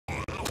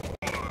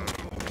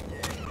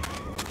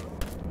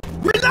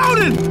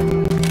Reloading!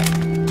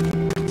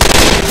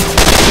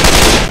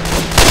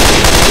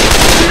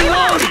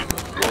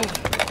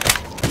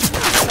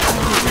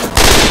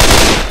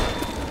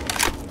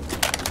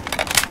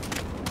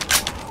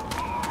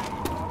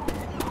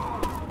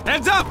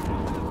 Heads up!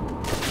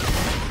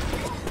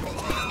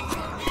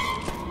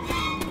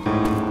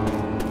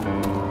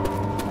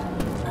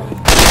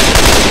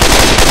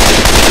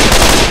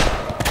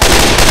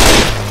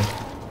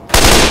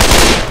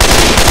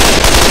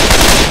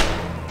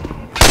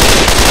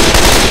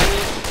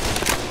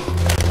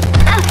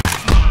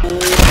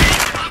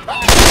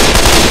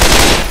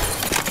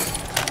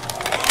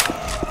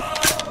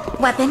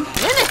 Weapon. In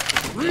it!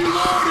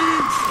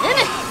 Reloading! In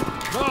it!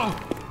 No!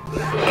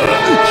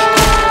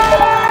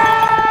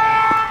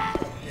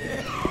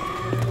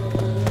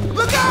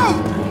 Look out!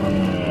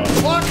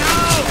 Look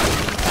out!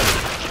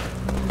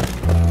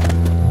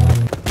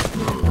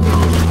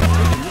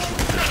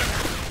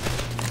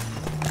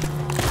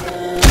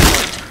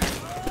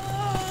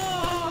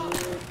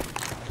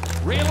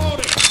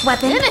 Reloading!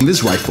 Weapon. In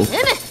this rifle. In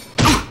it!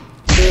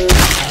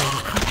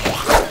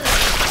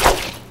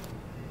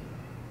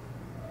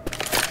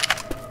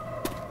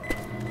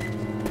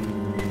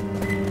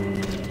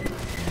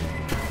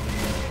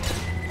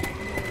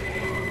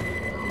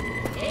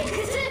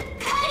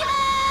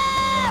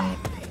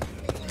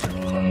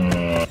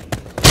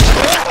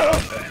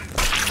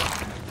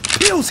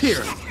 Pills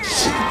here.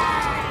 Smoker!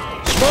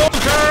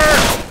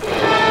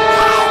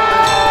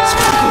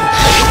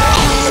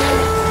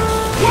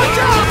 Watch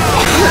out!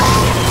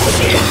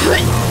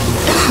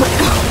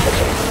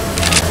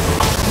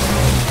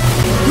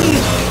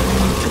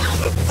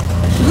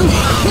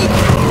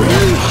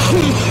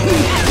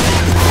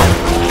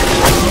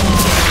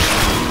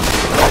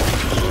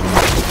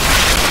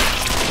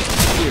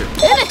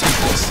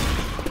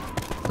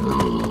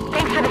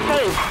 Thanks for the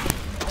save.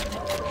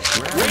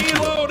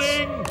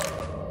 Reloading!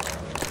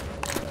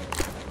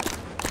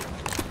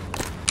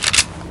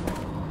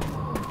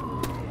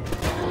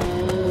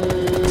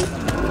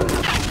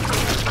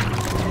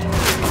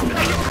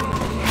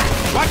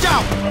 Watch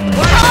out!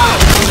 Watch out!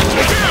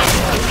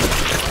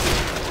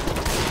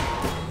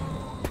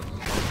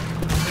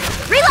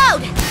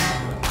 Reload!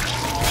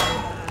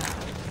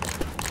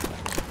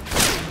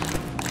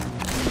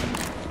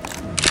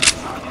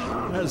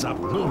 There's a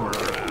boomer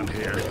around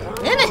here.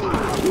 In it!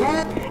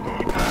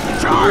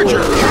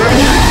 Charger!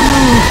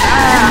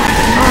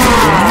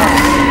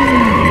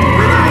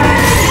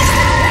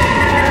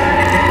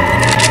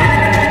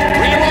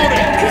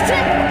 Reloading!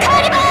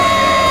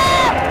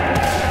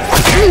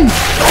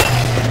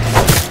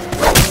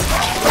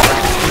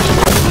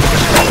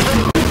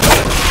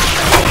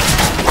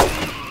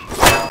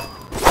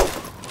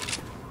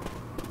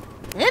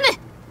 In it!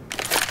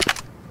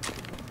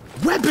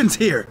 Weapons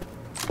here.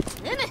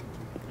 In it!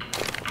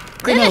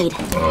 Grenade.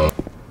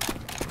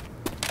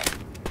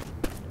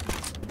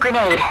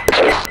 Grenade.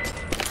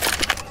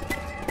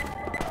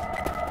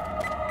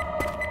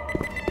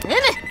 In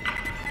it!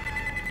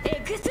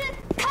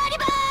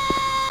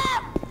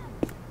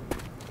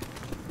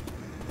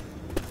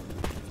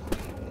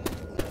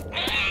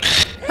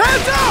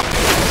 Hands up!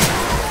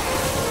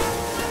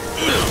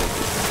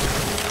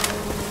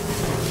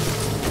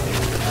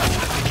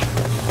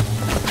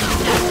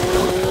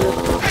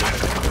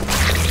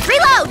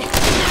 Reload!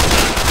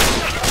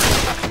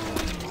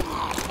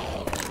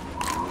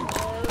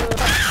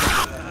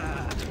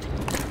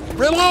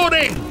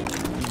 Reloading!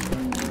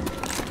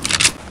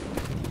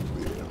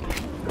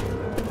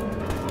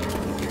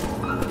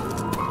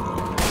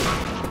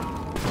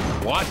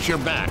 Watch your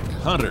back,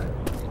 Hunter.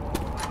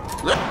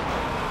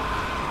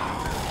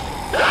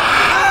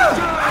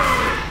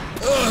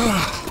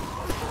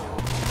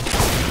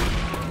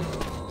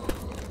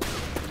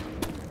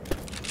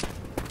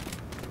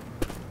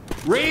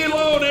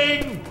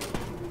 Reloading!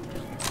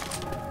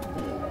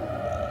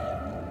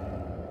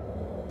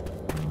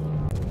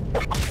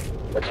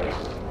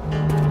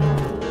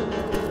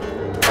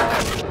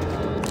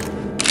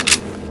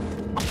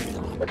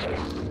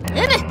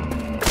 In it!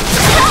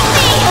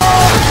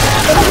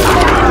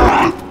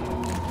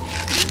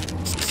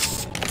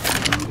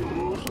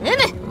 In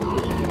it!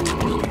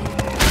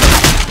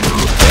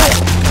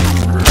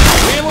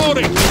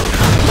 Reloading!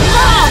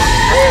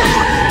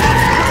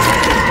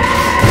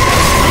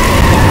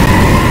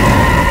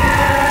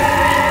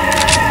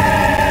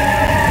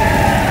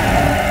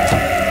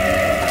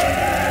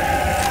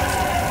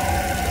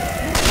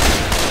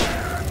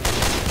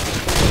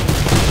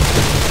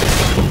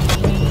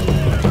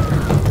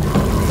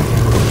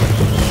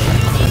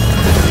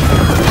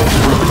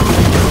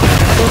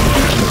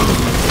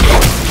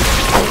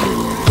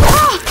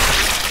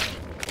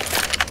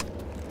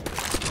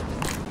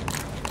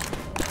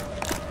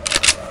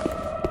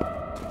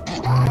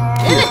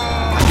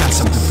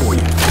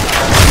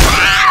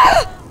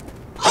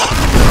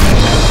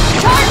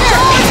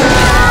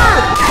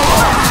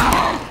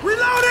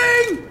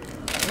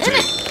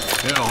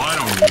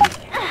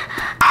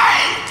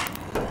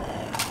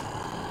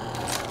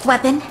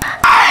 Weapon.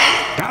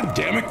 God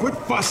damn it, quit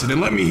fussing and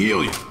let me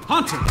heal you.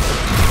 Hunter!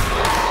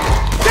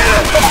 Get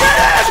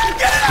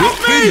Quit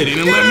fidgeting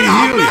and let me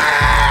heal you.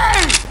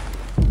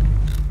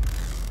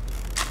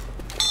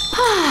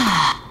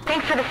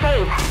 Thanks for the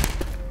save.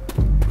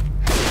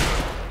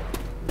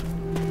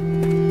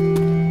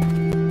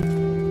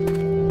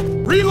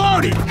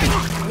 Reloading!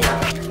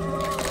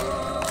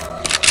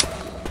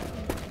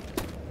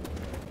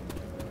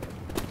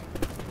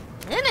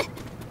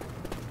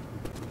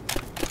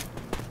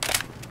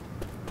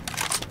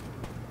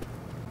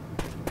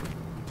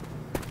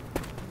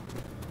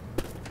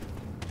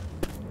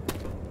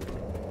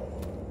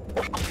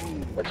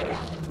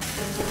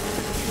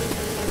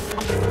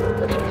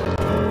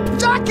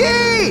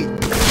 Jockey!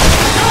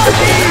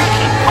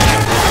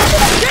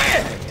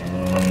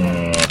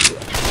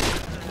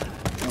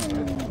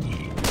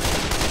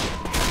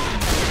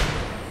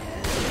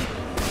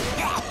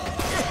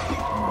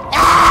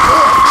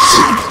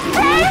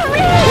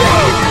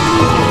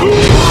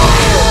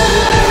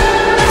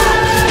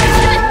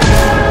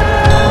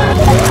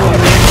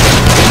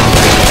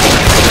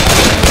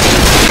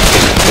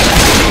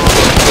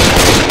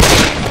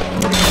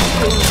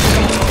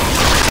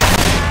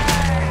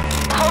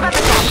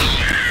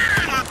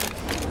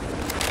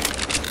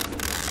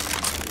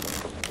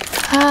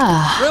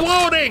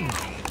 Reloading!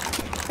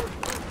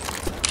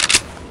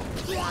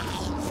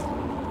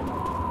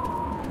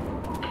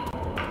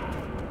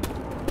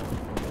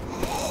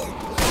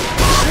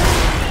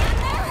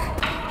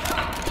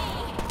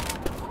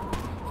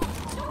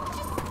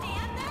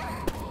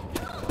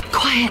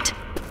 Quiet.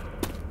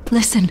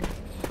 Listen.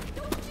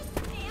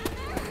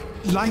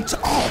 Lights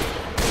off!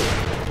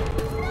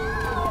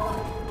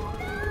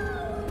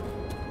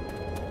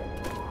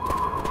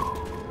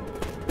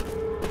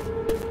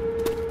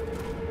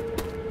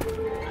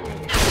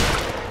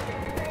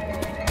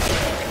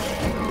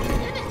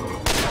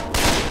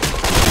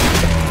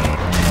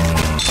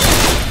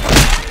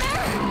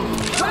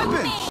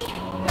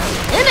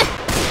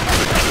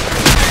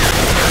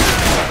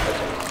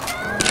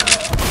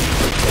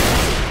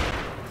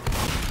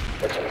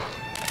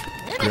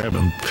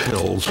 Grabbing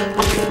pills.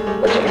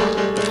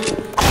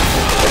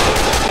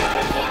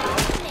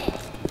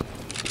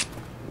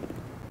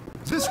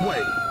 This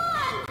way.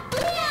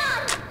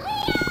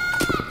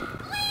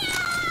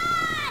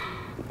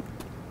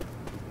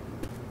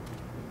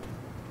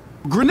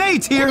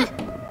 Grenades here.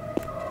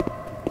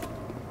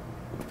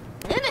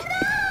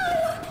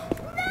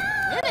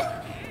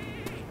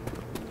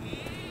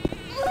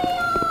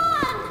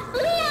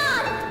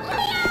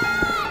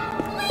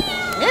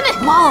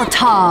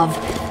 Molotov.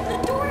 The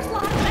door's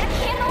locked, but I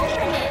can't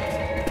open it.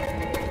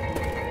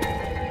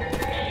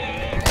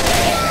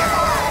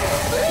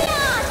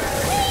 Leon!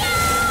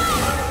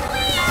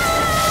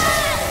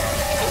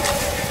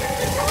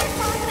 The door's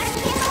locked, but I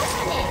can't open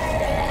it.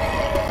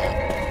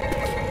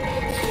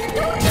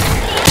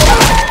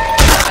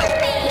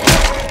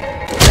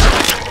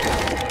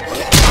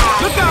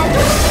 Look out!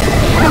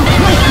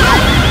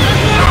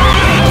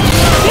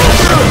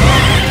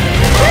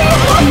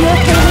 Are you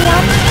okay,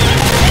 Leon?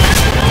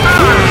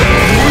 I'm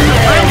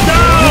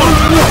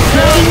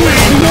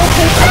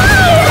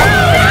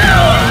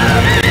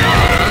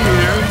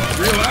here.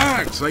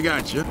 Relax, I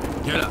got you.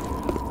 Get up.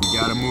 We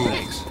gotta move.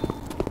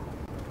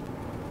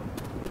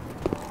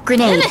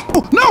 Grenade.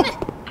 Oh, no!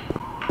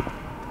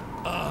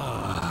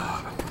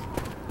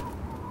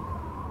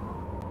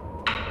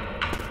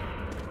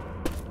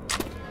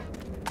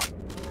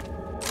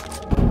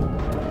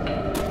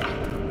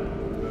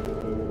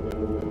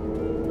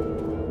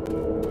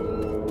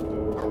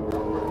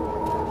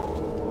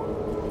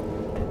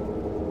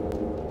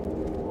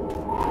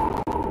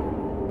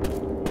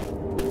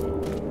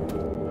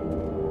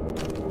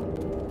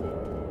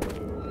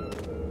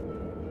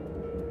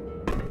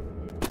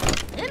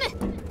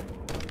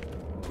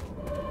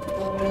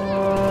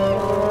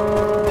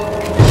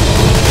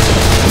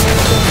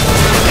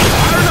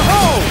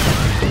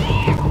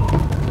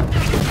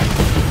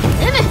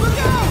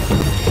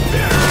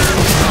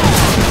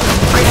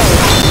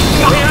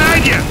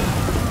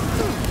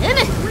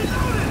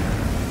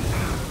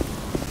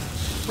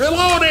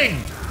 Reloading!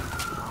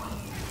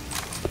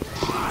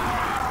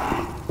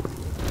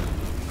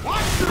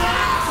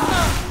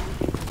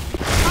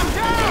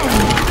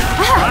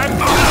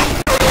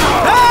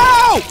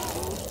 Help!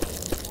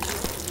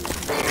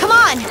 Come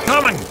on!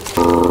 Coming!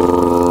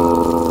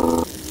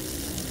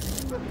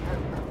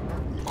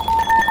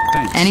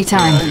 Thanks.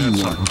 Anytime. I got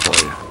something for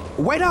you.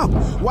 Wait up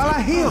while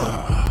I heal.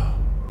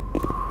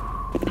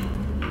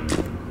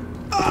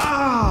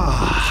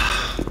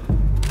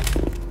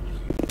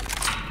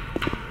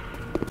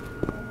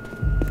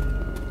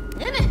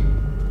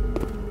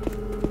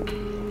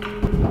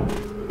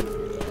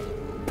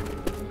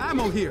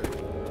 Ammo here.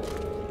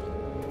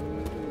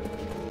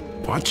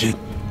 Watch it.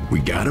 We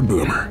got a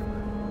boomer.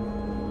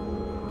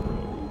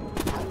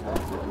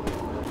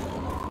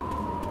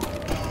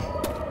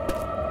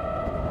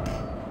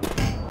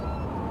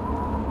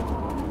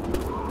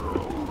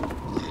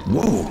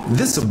 Whoa,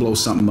 this'll blow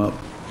something up.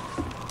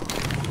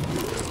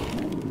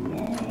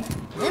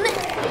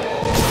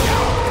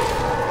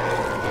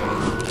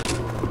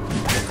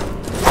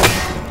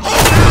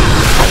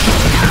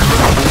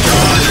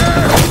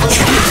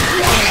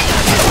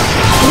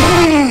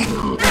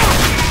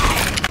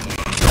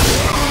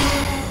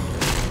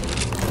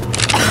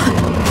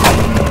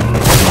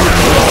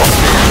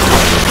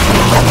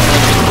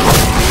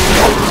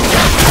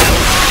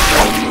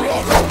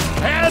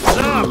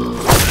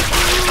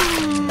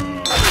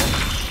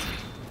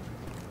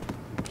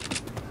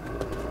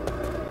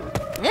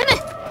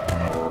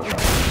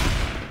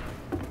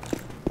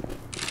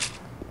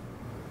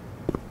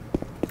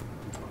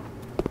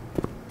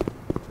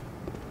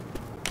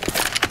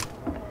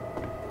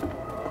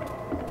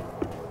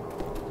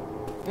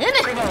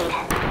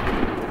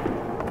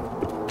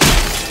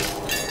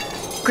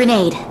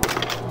 Grenade.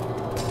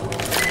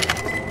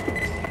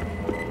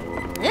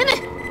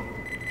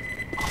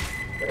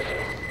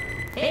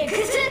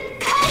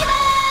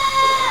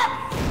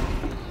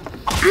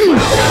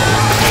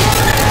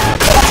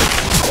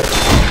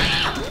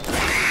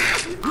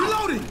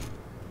 Reloading!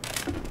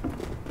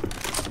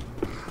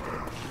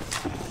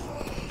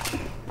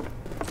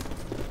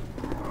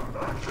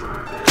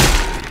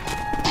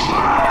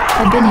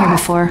 I've been here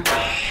before.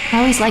 I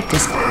always liked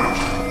this.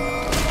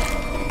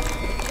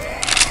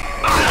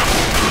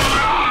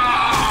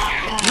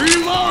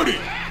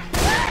 Reloading!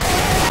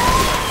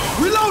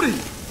 Reloading!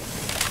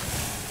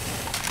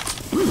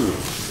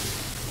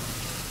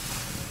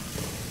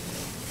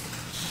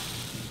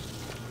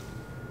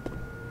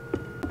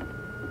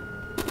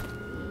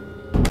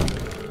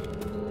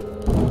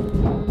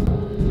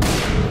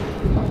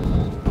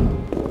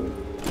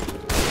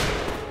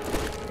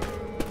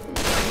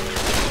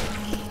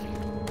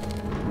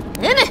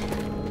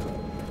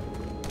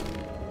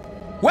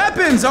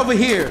 Weapons over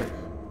here!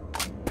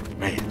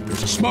 Man,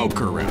 there's a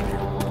smoker around here.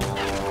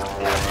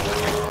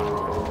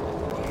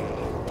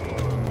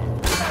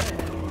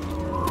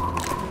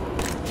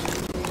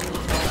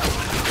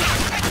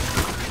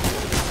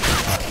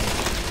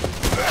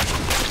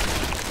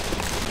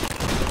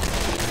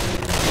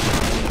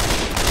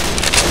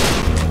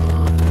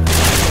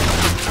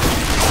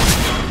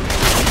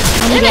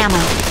 I need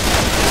ammo.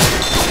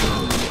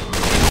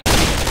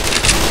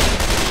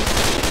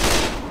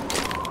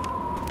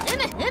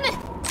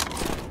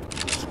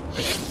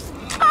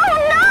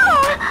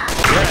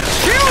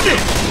 Killed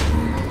it!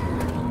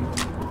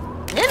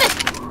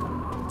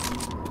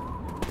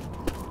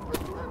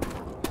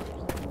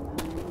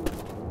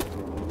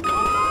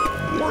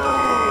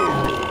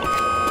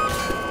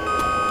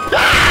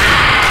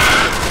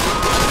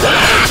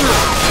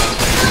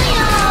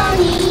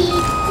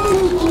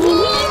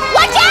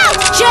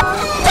 Watch out!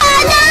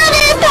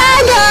 Reloading!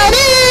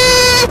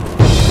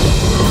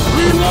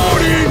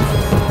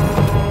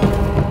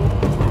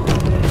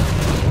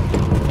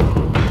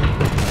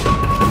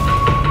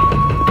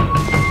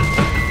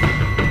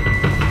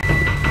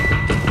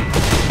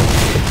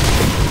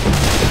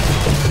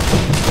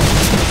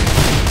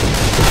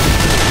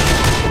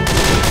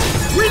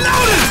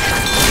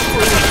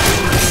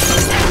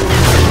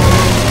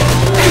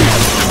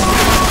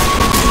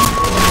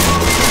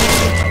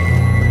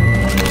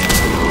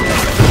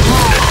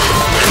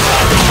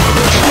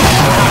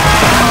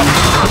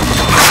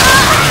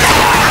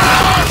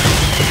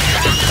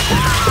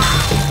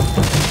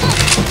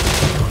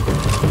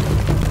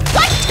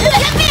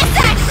 Give me a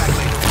sec!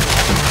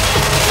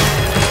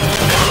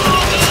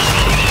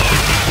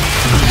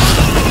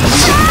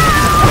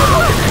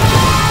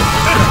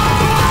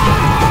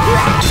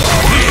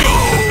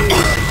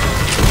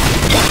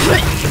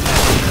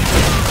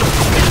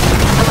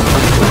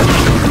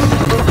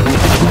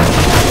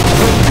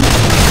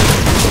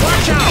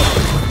 Watch out!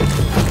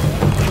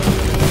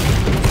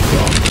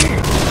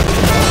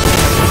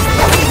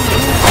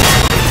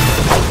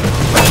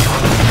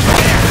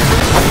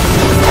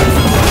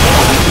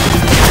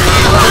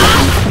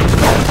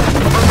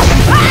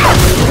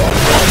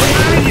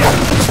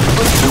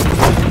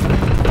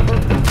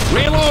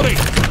 Reloading!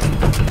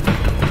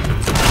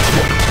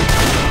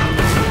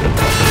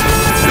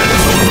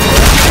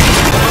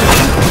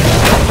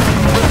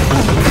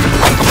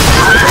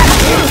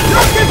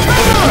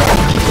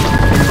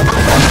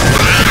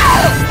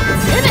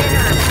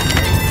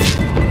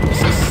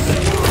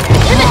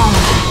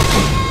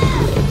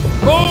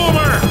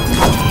 Over!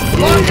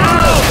 Look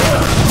out!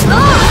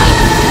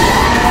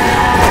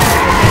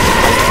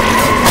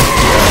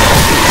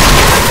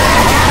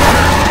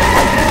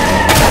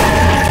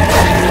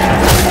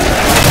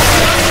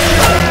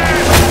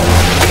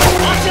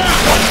 Watch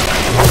out!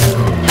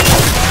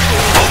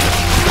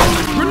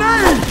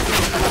 Grenade!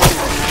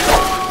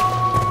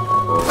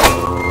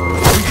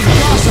 We can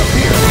cross up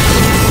here.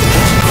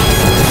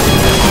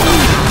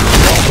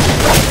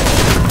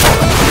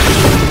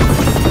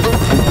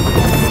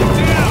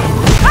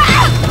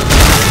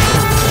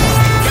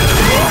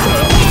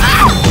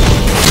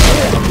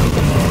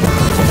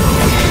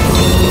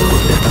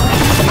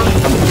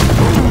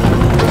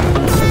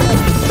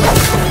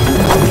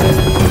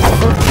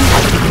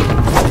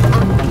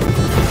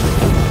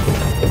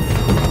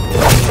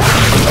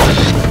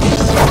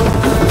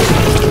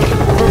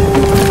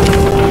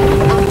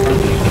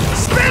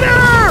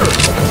 Spinner!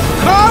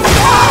 Come on!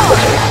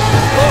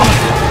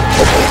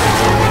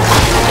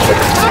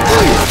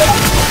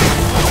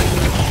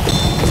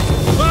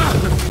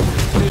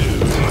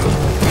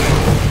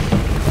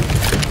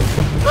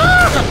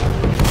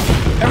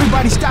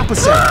 Everybody stop a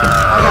sec.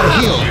 I gotta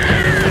heal.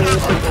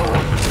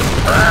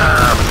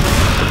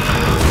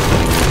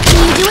 Can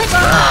you do it?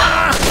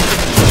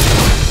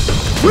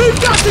 We've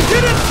got to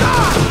get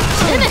inside!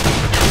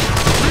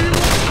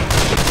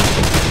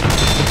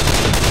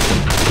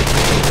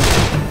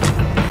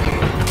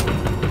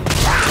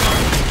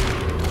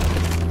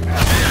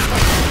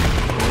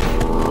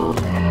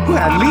 Well,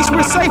 at least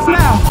we're safe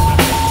now.